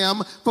thanking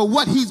him for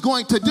what he's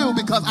going to do,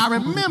 because I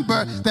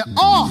remember that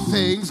all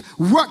things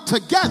work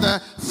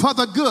together for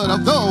the good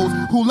of those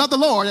who love the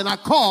Lord and are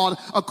called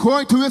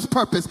according to his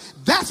purpose.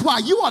 That's why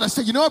you ought to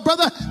say, you know what,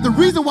 brother, the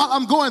reason why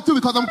I'm going through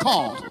because I'm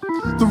called.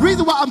 The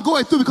reason why I'm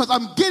going through because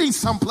I'm getting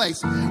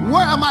someplace.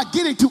 Where am I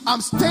getting to?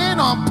 I'm staying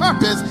on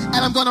purpose and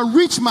I'm going to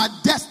reach my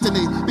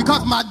destiny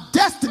because my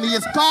destiny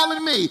is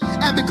calling me.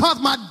 And because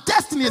my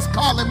destiny is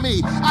calling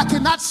me, I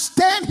cannot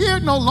stand here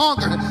no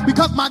longer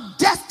because my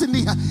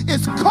destiny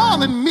is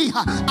calling me.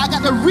 I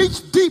got to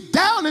reach deep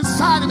down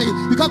inside of me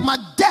because my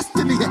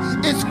destiny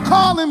is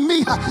calling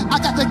me. I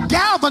got to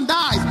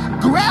galvanize,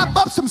 grab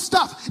up some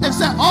stuff and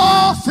say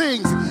all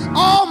things,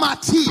 all my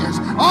tears,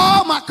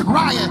 all my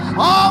crying,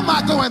 all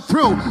my going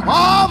through,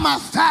 all my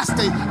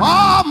fasting,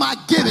 all my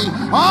giving,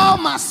 all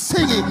my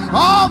singing,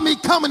 all me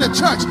coming to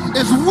church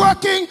is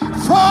working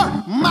for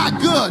my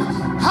good.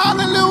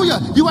 Hallelujah.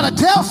 You want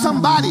to tell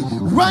somebody,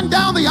 run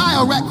down the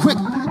aisle right quick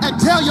and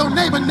tell your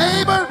neighbor,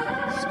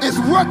 it's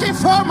working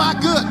for my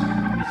good.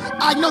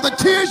 I know the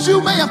tears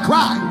you may have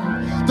cried,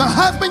 the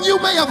husband you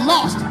may have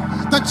lost,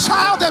 the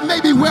child that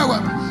may be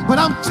wayward, but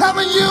I'm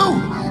telling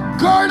you,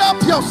 gird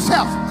up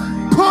yourself,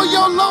 pull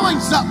your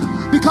loins up,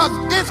 because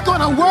it's going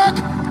to work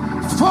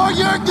for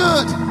your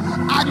good.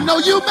 I know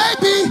you may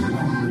be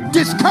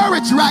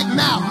discouraged right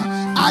now.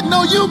 I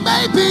know you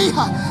may be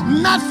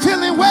not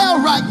feeling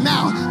well right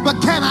now,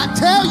 but can I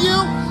tell you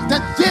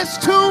that this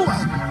too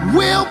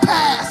will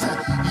pass?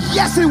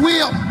 Yes, it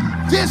will.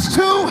 This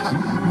too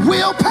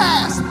will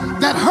pass.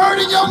 That hurt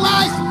in your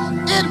life,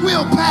 it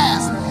will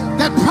pass.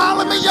 That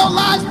problem in your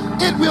life,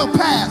 it will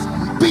pass.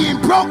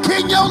 Being broke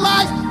in your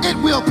life, it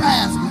will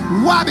pass.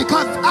 Why?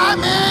 Because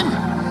I'm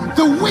in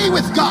the we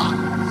with God.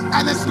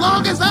 And as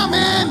long as I'm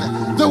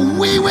in the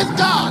we with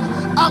God,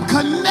 I'm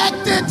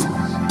connected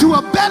to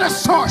a better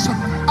source.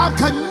 I'm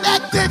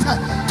connected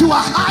to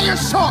a higher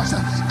source.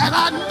 And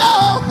I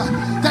know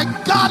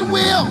that God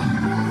will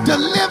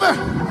deliver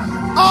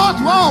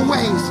all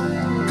ways.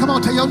 Come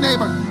on, tell your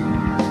neighbor,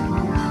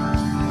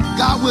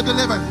 God will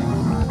deliver.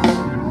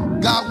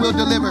 God will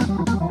deliver.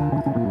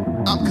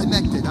 I'm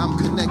connected. I'm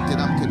connected.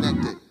 I'm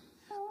connected.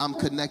 I'm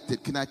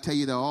connected. Can I tell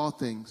you that all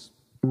things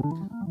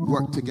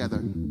work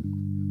together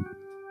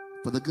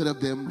for the good of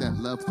them that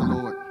love the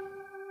Lord?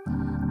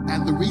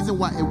 And the reason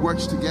why it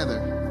works together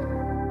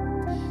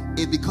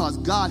is because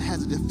God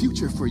has the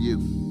future for you.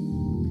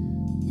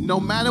 No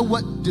matter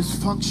what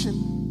dysfunction,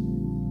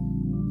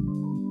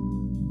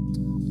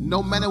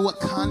 no matter what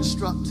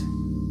construct,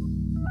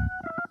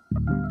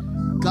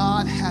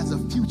 God has a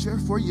future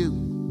for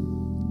you.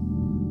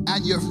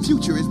 And your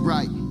future is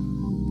bright.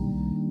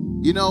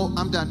 You know,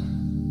 I'm done.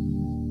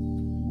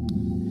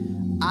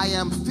 I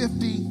am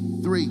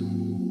 53.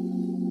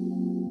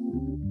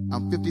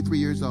 I'm 53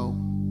 years old.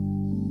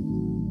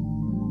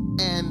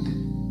 And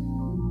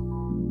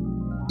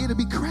it'll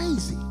be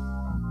crazy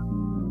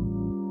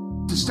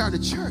to start a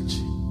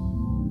church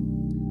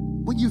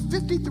when you're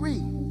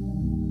 53.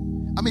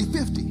 I mean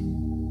 50.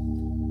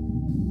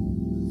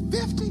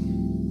 50?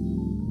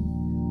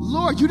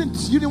 Lord, you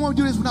didn't want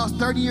to do this when I was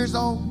 30 years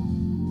old?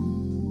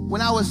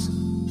 When I was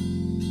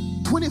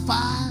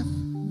 25?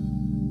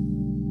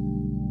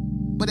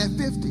 But at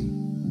 50,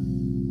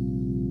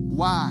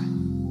 why?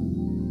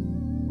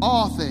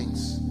 All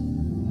things.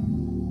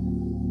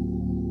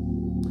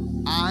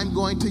 I'm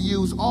going to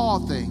use all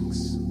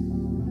things.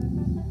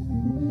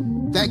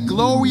 That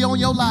glory on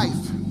your life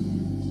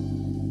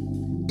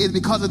is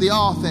because of the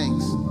all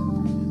things.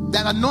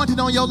 That anointing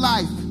on your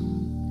life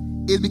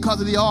is because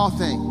of the all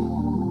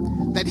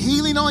thing. That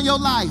healing on your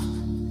life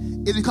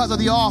is because of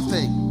the all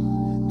thing.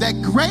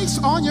 That grace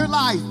on your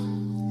life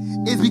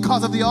is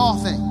because of the all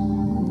thing.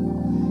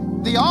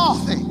 The all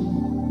thing.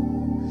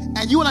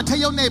 And you want to tell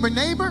your neighbor,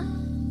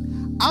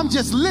 I'm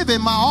just living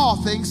my all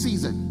thing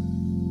season.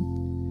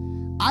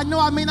 I know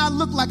I may not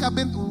look like I've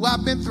been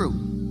through.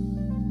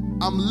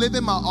 I'm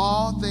living my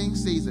all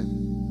things season.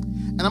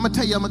 And I'm going to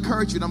tell you, I'm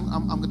encouraging you,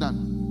 I'm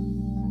done.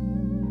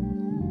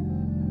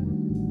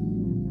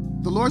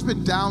 The Lord's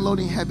been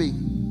downloading heavy,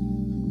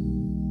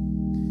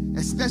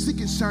 especially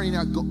concerning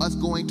us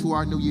going to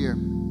our new year.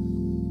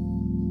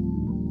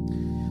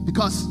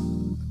 Because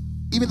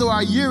even though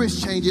our year is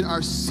changing,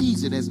 our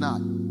season is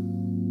not.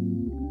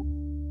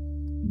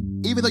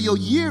 Even though your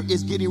year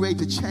is getting ready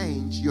to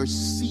change, your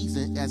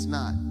season is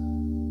not.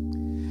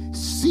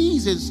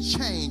 Seasons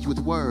change with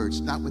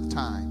words, not with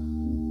time.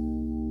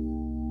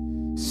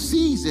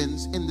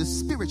 Seasons in the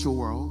spiritual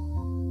world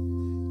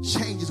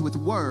changes with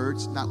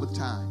words, not with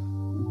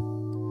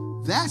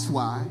time. That's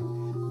why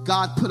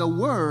God put a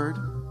word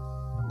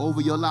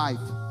over your life,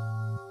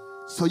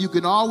 so you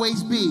can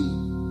always be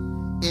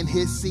in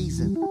his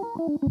season.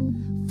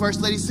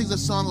 First Lady sings a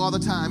song all the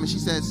time, and she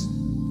says,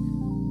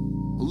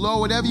 Lord,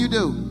 whatever you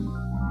do,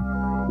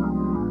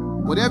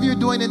 whatever you're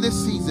doing in this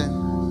season,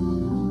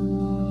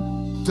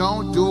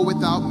 don't do it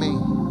without me.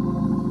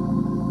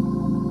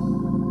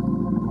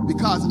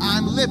 Because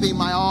I'm living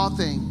my all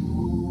thing.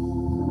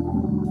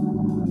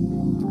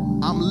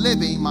 I'm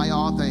living my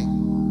all thing.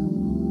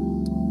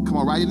 Come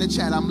on, write in the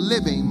chat, I'm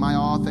living my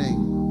all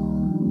thing.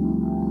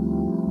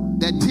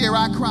 That tear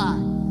I cry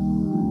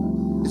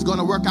is going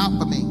to work out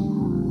for me.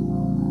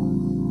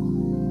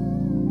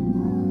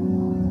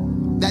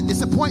 That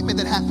disappointment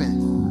that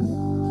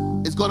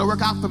happened is going to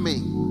work out for me.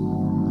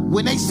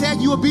 When they said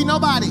you would be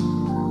nobody,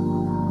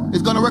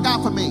 it's going to work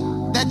out for me.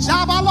 That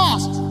job I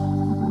lost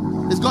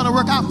is going to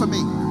work out for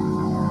me.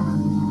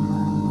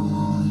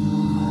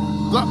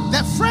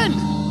 That friend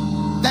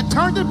that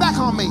turned it back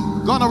on me,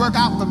 going to work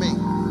out for me.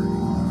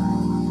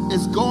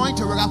 It's going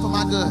to work out for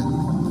my good.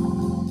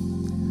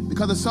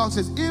 Because the song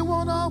says, it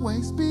won't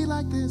always be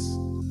like this.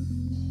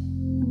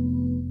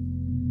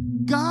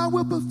 God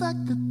will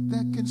perfect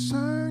that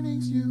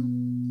concerning you.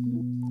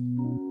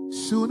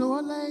 Sooner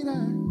or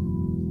later,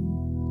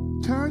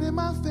 turn in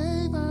my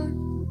favor.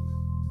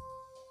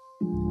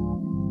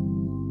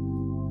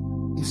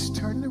 It's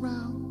turning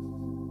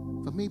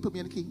around for me. Put me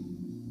in the key.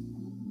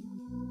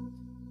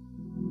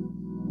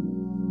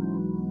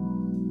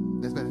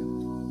 That's better.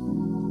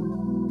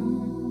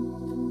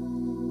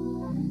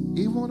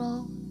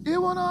 It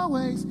won't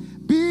always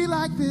be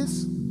like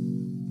this.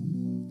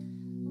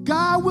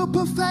 God will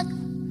perfect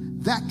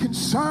that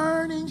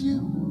concerning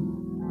you.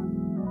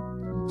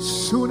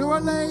 Sooner or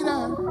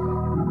later,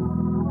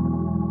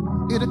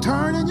 it'll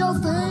turn in your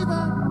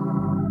favor.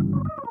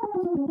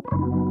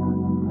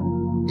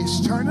 It's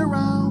turning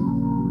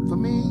around for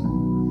me,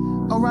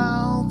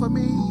 around for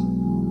me,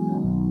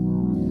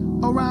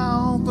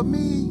 around for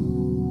me.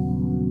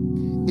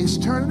 It's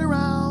turning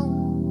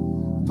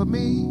around for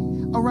me,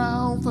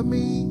 around for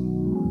me,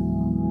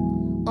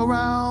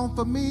 around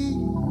for me.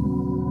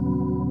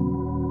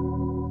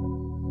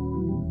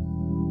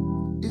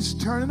 It's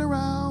turning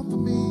around for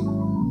me.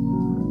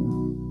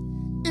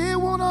 It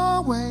won't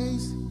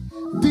always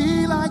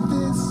be like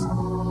this.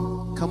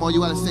 Come on, you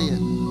gotta say it.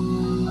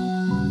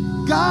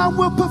 God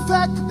will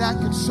perfect that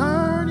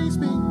concerning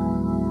me.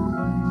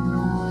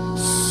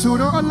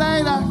 Sooner or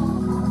later,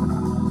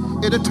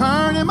 it'll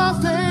turn in my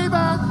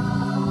favor.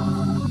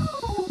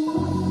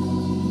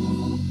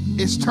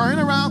 It's turning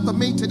around for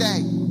me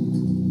today.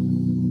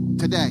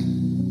 Today.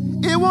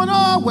 It won't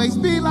always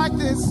be like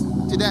this.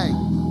 Today.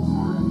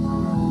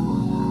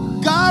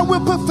 God will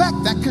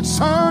perfect that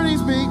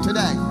concerning me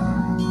today.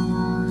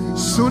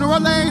 Sooner or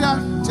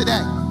later,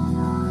 today.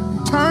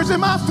 Turns in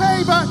my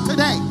favor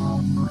today.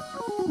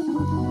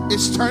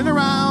 It's turning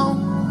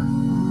around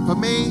for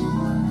me.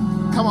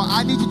 Come on,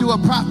 I need you to do a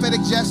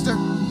prophetic gesture.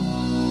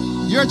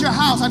 You're at your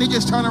house, I need you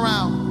to turn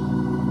around.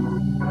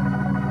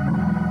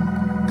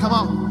 Come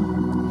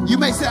on. You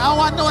may say, oh,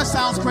 I know it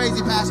sounds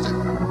crazy, Pastor.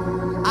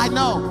 I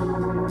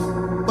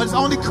know. But it's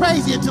only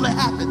crazy until it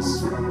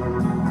happens.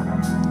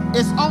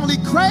 It's only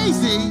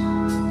crazy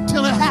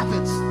till it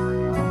happens.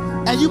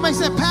 And you may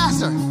say,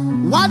 Pastor,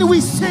 why do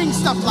we sing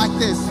stuff like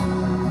this?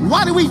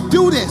 Why do we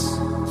do this?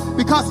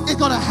 Because it's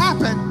going to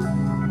happen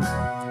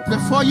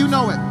before you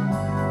know it.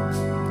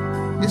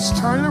 It's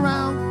turning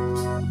around.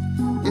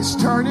 It's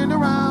turning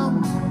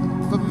around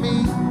for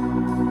me.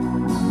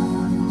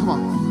 Come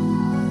on.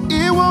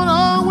 It won't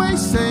always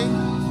sing.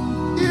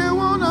 It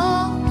won't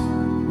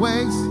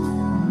always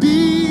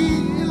be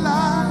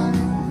like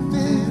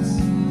this.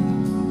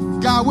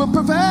 God will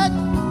perfect.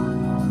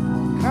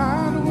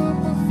 God will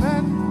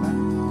perfect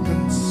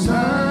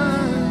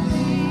concerning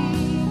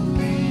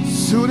me.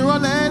 Sooner or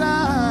later.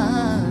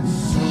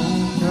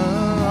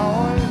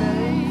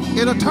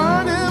 It'll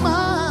turn in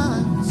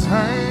my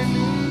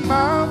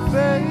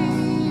favor.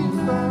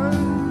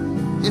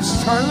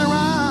 It's turning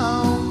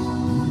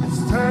around. It's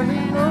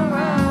turning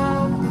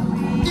around.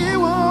 It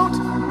won't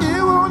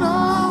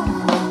always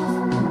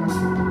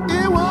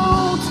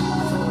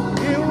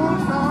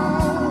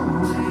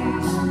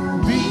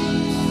be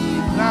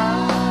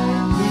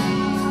like this.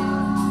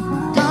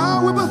 God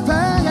will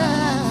perfect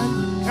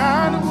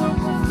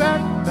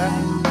that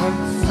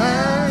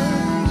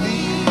concerning me.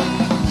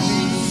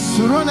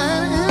 Sooner or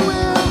later.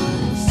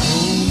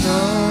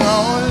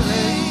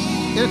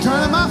 It'll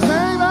turn in my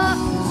favor.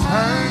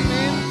 Turn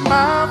in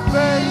my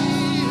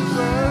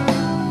favor.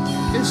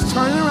 It's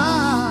turning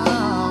around.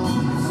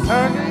 It's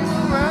turning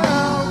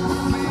around.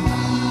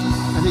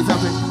 I need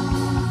something.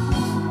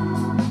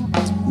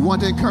 We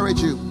want to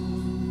encourage you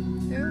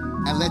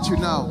and let you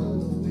know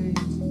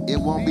it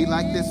won't be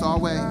like this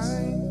always.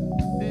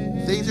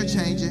 Things are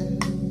changing.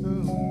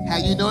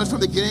 Have you noticed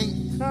from the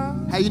beginning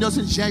Hey, you know,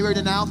 since January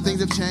to now, things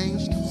have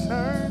changed.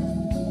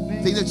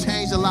 Things have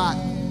changed a lot.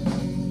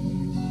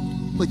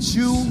 But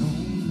you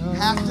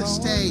have to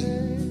stay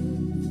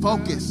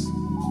focused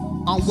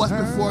on what's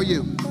before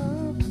you.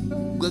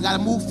 We got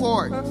to move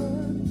forward.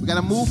 We got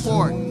to move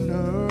forward.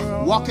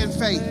 Walk in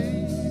faith.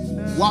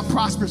 Walk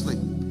prosperously.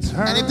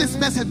 And if this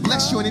message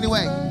blessed you in any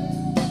way,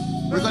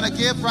 we're going to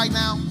give right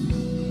now.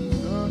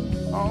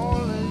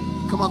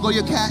 Come on, go to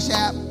your Cash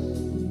App.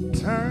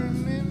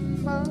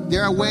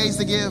 There are ways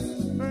to give.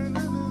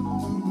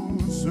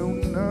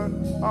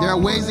 There are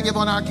ways to give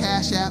on our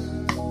Cash App.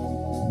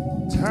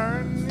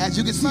 As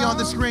you can see on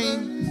the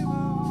screen,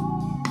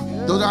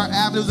 those are our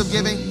avenues of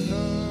giving.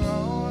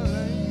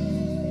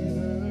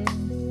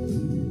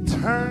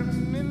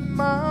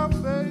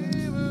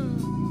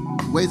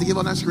 Ways to give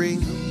on our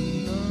screen.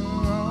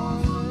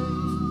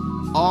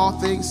 All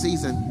things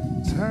seasoned.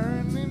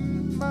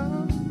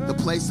 The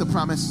place of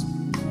promise.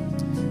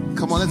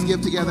 Come on, let's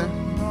give together.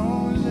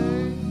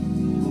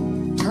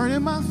 Turn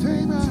in my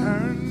favor.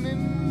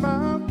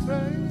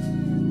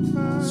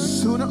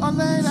 Sooner or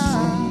later.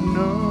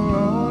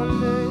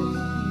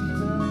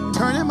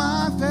 Turn in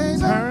my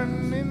favor.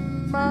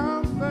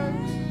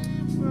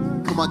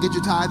 Come on, get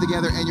your tithe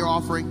together and your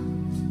offering.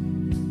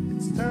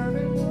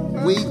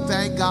 We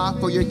thank God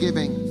for your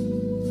giving.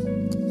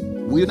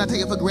 We do not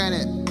take it for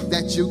granted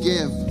that you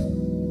give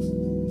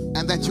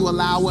and that you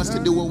allow us to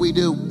do what we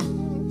do.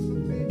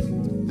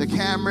 The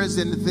cameras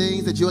and the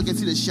things that you can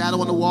see the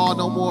shadow on the wall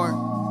no more.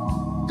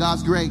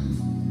 God's great.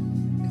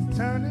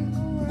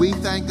 We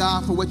thank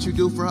God for what you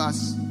do for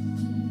us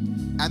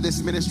and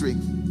this ministry.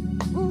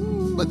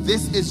 But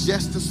this is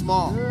just the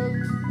small.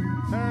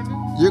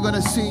 You're going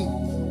to see.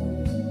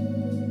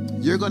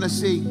 You're going to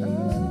see.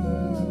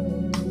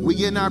 We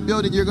get in our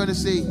building, you're going to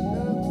see.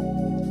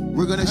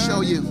 We're going to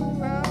show you.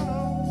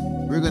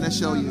 We're going to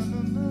show you.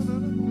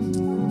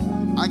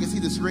 I can see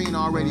the screen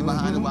already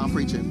behind it while I'm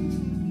preaching.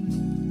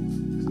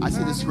 I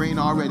see the screen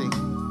already.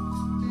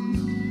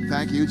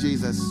 Thank you,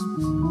 Jesus.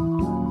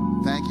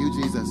 Thank you,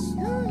 Jesus.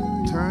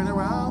 Turn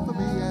around for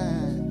me,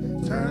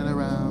 yeah. Turn it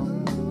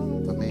around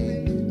for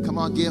me. Come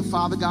on, give.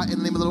 Father God, in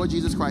the name of the Lord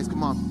Jesus Christ.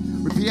 Come on.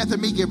 Repeat after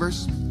me,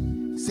 givers.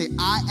 Say,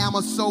 I am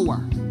a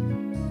sower.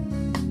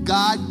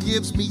 God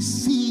gives me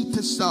seed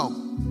to sow.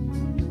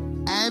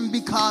 And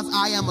because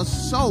I am a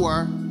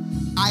sower,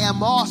 I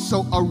am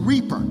also a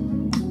reaper.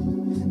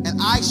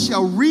 And I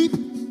shall reap.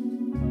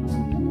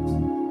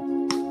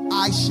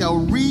 I shall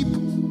reap.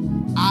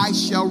 I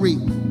shall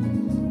reap.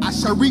 I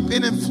shall reap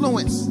in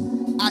influence.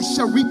 I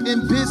shall reap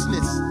in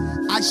business.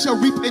 I shall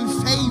reap in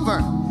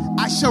favor.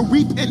 I shall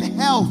reap in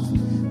health.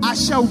 I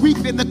shall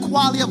reap in the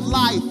quality of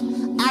life.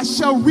 I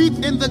shall reap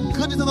in the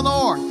goodness of the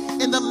Lord.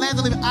 In the land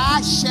of the living,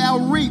 I shall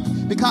reap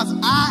because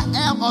I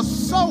am a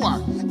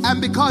sower.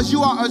 And because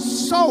you are a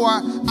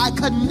sower, I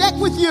connect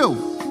with you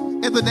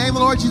in the name of the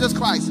Lord Jesus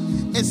Christ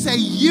and say,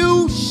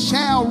 you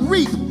shall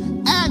reap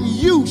and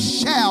you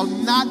shall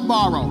not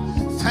borrow.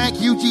 Thank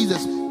you,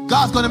 Jesus.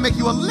 God's going to make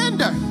you a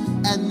lender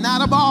and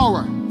not a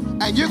borrower.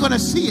 And you're going to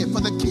see it for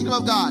the kingdom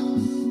of God.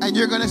 And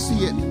you're going to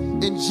see it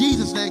in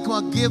Jesus' name. Come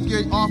on, give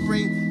your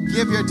offering,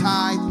 give your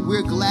tithe.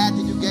 We're glad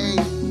that you gave.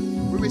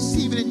 We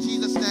receive it in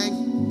Jesus'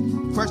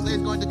 name. First lady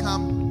is going to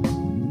come.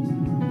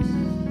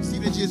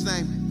 Receive it in Jesus'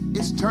 name.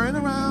 It's turning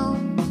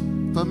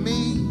around for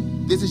me.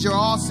 This is your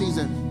all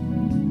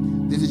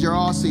season. This is your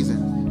all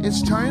season.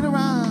 It's turning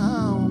around.